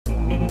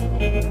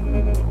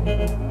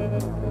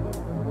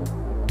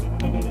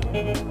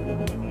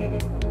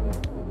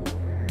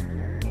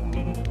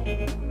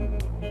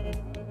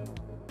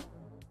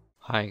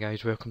Hi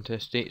guys, welcome to the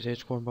States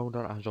Edge Squad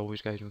Builder. As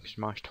always guys, we can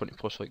smash 20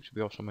 plus likes would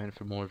be awesome, and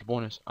for more as a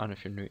bonus. And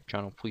if you're new to the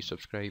channel, please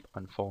subscribe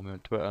and follow me on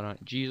Twitter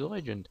at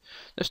GZLegend.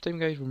 This time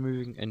guys, we're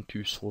moving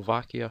into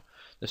Slovakia.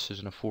 This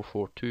is in a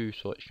 4-4-2,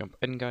 so let's jump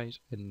in guys.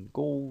 In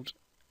goals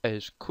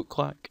is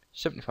Kuklak,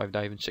 75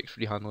 diving, 6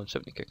 free handling,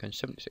 70 kicking,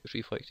 76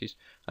 reflexes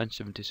and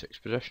 76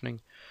 positioning.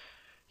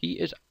 He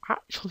is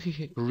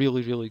actually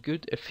really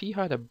good. If he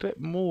had a bit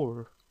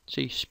more,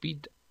 say,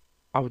 speed,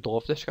 I would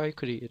love this guy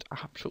because he is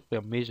absolutely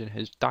amazing.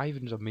 His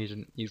diving's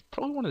amazing. He's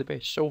probably one of the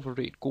best silver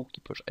rated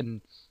goalkeepers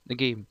in the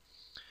game.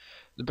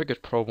 The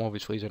biggest problem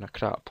obviously is in a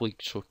crap league,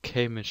 so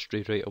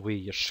chemistry right away,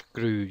 you're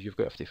screwed. You've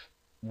got to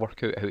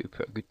work out how to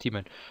put a good team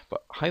in.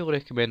 But highly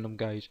recommend him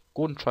guys.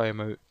 Go and try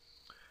him out.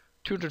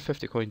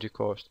 250 coins he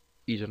cost.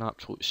 He's an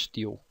absolute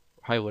steal.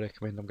 Highly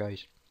recommend him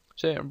guys.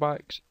 Centre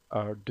backs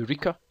are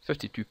Durica,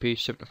 52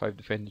 pace, 75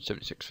 defending,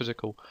 76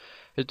 physical.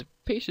 His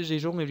pace is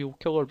his only real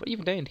killer, but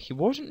even then, he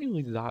wasn't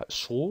really that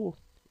slow.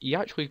 He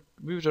actually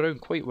moves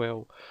around quite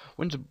well,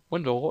 wins a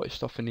lot of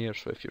stuff in the air,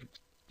 so if you're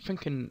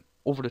thinking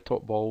over the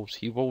top balls,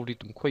 he will read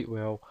them quite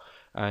well,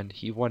 and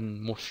he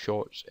won most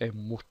shots and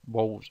most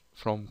balls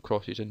from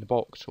crosses in the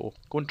box, so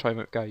go and try him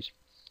out guys.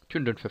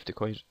 250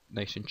 coins,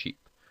 nice and cheap.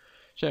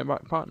 Centre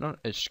back partner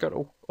is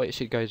Skirtle. Like I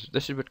said guys,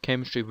 this is where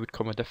chemistry would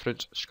come a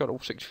difference.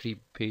 Skirtle 63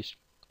 pace,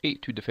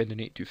 82 defending,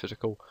 82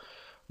 physical,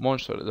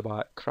 monster at the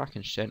back,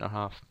 cracking centre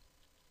half.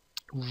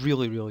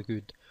 Really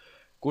good.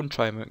 Go and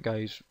try him out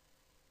guys.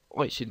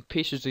 Like I said,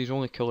 pace is his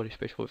only killer,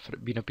 especially for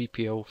it being a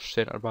BPL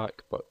centre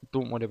back, but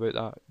don't worry about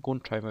that. Go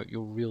and try him out,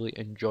 you'll really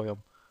enjoy him.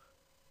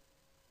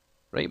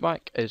 Right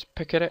back is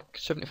Pickerick,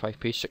 75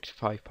 pace,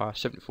 65 pass,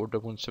 74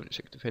 dribbling,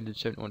 76 defending,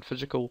 71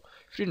 physical,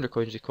 300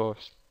 coins he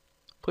costs.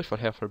 Plays for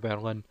Hertha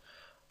Berlin.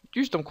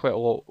 Used him quite a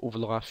lot over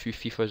the last few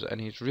FIFAs, and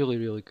he's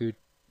really good.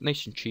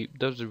 Nice and cheap,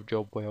 does the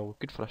job well.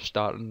 Good for a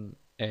starting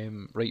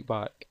right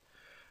back.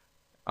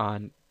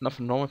 And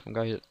nothing wrong with him,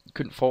 guys.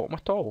 Couldn't fault him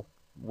at all.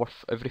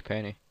 Worth every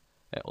penny.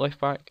 Left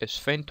back is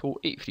Fento,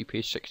 83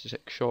 pace,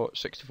 66 shot,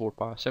 64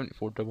 pass,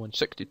 74 dribbling,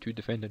 62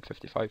 defending,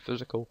 55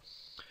 physical.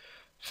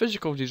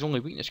 Physical is his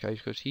only weakness, guys,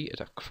 because he is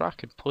a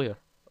cracking player.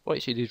 Like I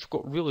said, he's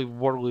got really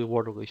worldly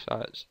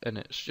stats, and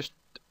it's just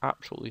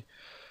absolutely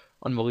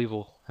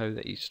unbelievable how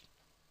that he's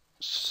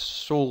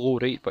so low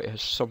rate but he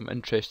has some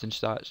interesting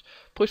stats.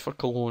 Plays for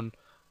Cologne.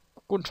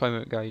 Go and try him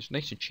out guys,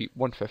 nice and cheap,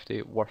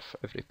 150, worth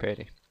every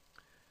penny.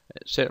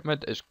 Centre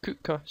mid is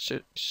Kutka,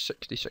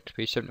 66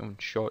 pace, 71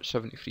 shot,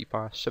 73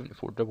 pass,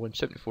 74 dribbling,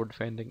 74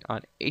 defending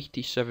and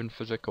 87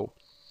 physical.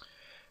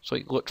 It's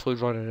like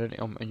literally running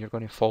into him and you're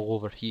going to fall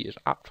over. He is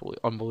absolutely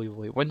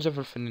unbelievable. He wins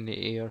everything in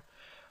the air.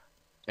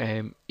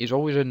 He's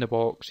always in the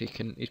box. He's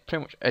pretty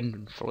much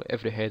in for like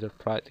every header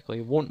practically.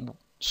 He won't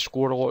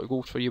score a lot of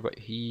goals for you, but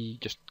he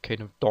just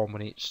kind of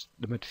dominates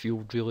the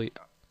midfield really.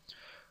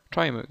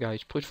 Try him out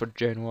guys, plays for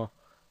Genoa,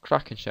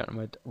 cracking centre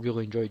mid,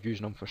 really enjoyed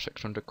using him for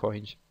 600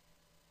 coins.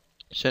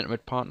 Centre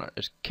mid partner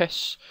is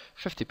Kiss,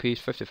 50 pace,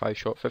 55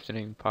 shot,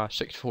 59 pass,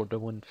 64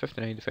 dribbling,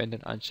 59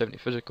 defending and 70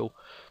 physical.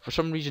 For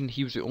some reason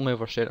he was the only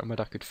other centre mid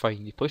I could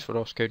find. He plays for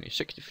Ross County,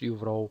 63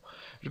 overall.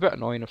 It was a bit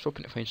annoying, I was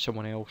hoping to find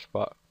someone else,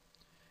 but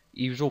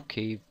he was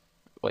okay.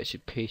 Like I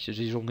said, pace is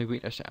his only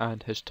weakness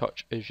and his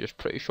touch is just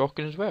pretty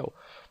shocking as well.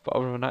 But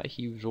other than that,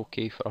 he was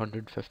okay for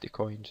 150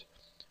 coins.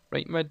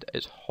 Right mid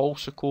is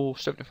Halsiko,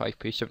 75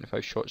 pace,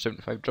 75 shot,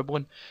 75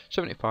 dribbling,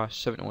 70 pass,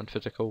 71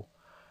 physical.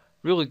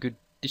 Really good,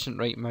 decent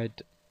right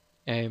mid.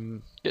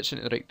 Gets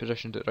into the right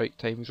positions at the right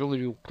time. His only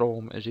real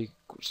problem is he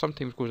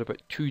sometimes goes a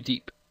bit too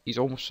deep. He's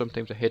almost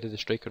sometimes ahead of the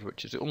strikers,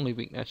 which is the only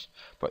weakness.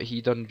 But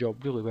he done the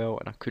job really well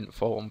and I couldn't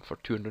fault him for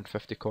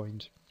 250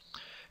 coins.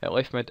 At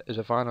left mid is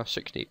Ivana,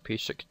 68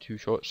 pace, 62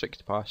 shot,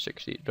 60 pass,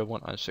 68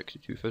 dribbling and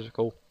 62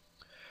 physical.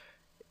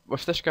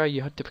 With this guy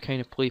you had to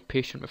kind of play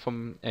patient with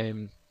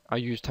him. I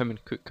used him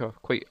and Kutka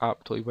quite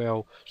aptly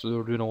well, so they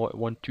were doing a lot of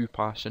 1-2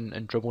 passing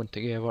and dribbling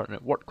together and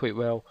it worked quite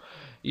well.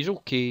 He's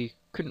okay,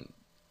 couldn't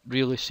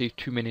really say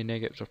too many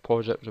negatives or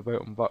positives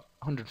about him, but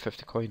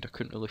 150 coins I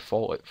couldn't really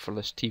fault it for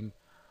this team.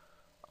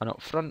 And up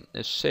front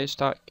is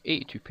Sestak,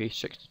 82 pace,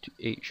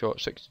 68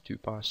 shot, 62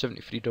 pass,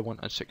 73 dribbling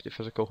and 60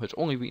 physical. His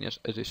only weakness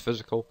is his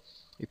physical.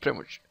 He pretty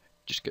much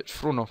just gets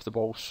thrown off the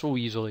ball so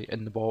easily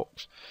in the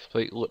box. So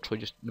like literally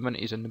just the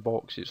minute he's in the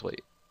box, it's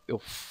like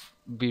he'll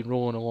be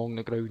rolling along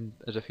the ground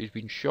as if he's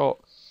been shot.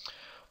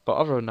 But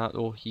other than that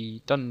though,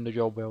 he done the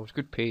job well. It's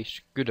good pace,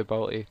 good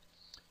ability,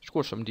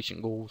 scored some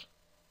decent goals.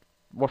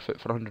 Worth it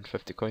for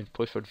 150 coins.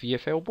 Plays for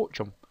VFL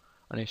Bochum.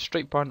 And his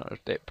strike partner is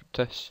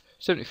Depretis,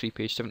 73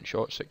 pace, 70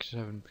 shot,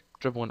 67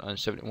 dribbling and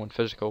 71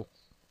 physical.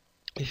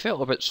 He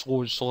felt a bit slow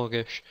and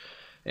sluggish.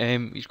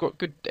 He's got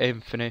good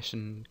finesse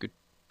and good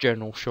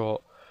general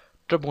shot.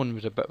 Dribbling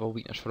was a bit of a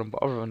weakness for him,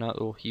 but other than that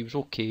though, he was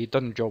okay, he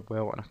done the job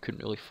well and I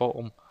couldn't really fault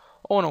him.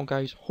 All in all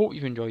guys, hope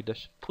you've enjoyed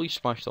this. Please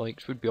smash the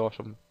likes, would be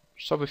awesome.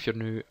 Sub if you're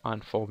new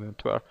and follow me on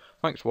Twitter.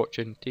 Thanks for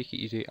watching, take it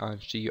easy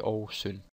and see you all soon.